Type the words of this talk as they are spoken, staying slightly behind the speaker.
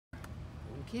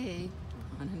Okay,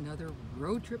 we're on another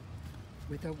road trip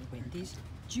with a Wendy's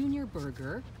Junior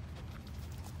Burger.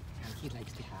 And he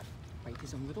likes to bite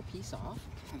his own little piece off.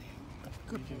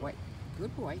 Good boy,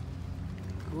 good boy,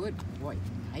 good boy.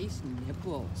 Nice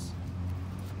nibbles.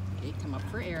 Okay, come up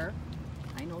for air.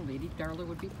 I know Lady Darla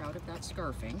would be proud of that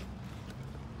scarfing.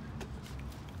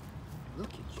 Look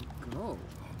at you go.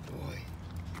 Oh boy.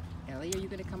 Ellie, are you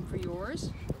going to come for yours?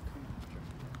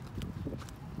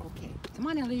 Okay, come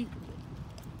on, Ellie.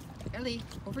 Ellie,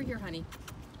 over here, honey.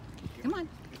 Come on.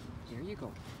 There you go.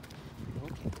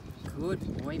 Okay, good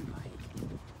boy,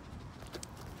 Mike.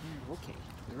 Okay,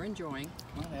 you're enjoying.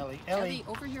 Come on, Ellie. Ellie,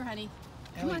 over here, honey.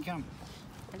 Come Ellie, on. come.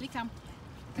 Ellie, come.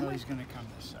 Come Ellie's on. gonna come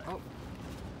this side. Oh,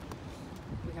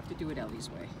 we have to do it Ellie's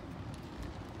way.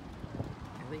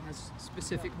 Ellie has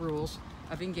specific rules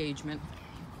of engagement.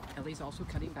 Ellie's also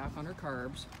cutting back on her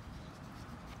carbs.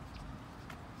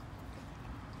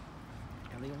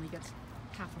 Ellie only gets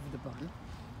half of the bun.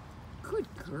 Good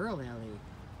girl, Ellie.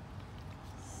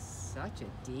 Such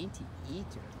a dainty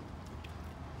eater.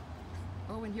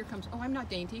 Oh, and here comes, oh, I'm not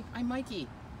dainty, I'm Mikey.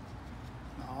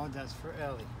 Oh, that's for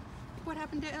Ellie. What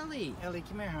happened to Ellie? Ellie,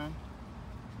 come here, hon.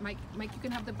 Mike, you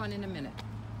can have the bun in a minute.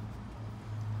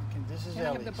 Okay, this is Can I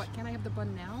Ellie's. have the bun? Can I have the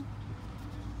bun now?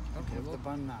 Okay, Have the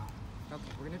bun now. Okay,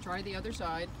 we're gonna try the other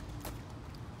side.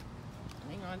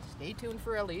 Hang on, stay tuned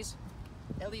for Ellie's.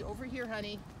 Ellie, over here,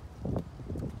 honey.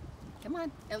 Come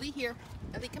on, Ellie here.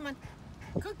 Ellie, come on.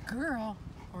 Good girl.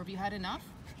 Or have you had enough?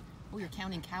 Oh, you're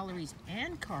counting calories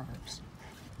and carbs.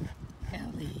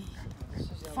 Ellie. This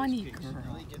is Ellie's Funny piece. girl.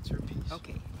 Ellie gets her piece.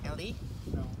 Okay, Ellie.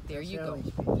 No, There that's you go.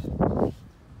 Ellie's piece.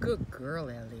 Good girl,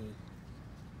 Ellie.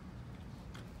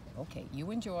 Okay,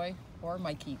 you enjoy, or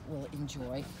Mikey will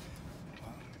enjoy.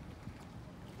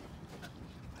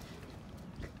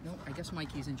 No, I guess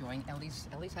Mikey's enjoying. Ellie's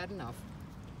had enough.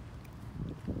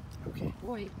 Okay.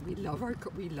 Boy, we love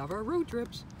our road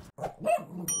trips.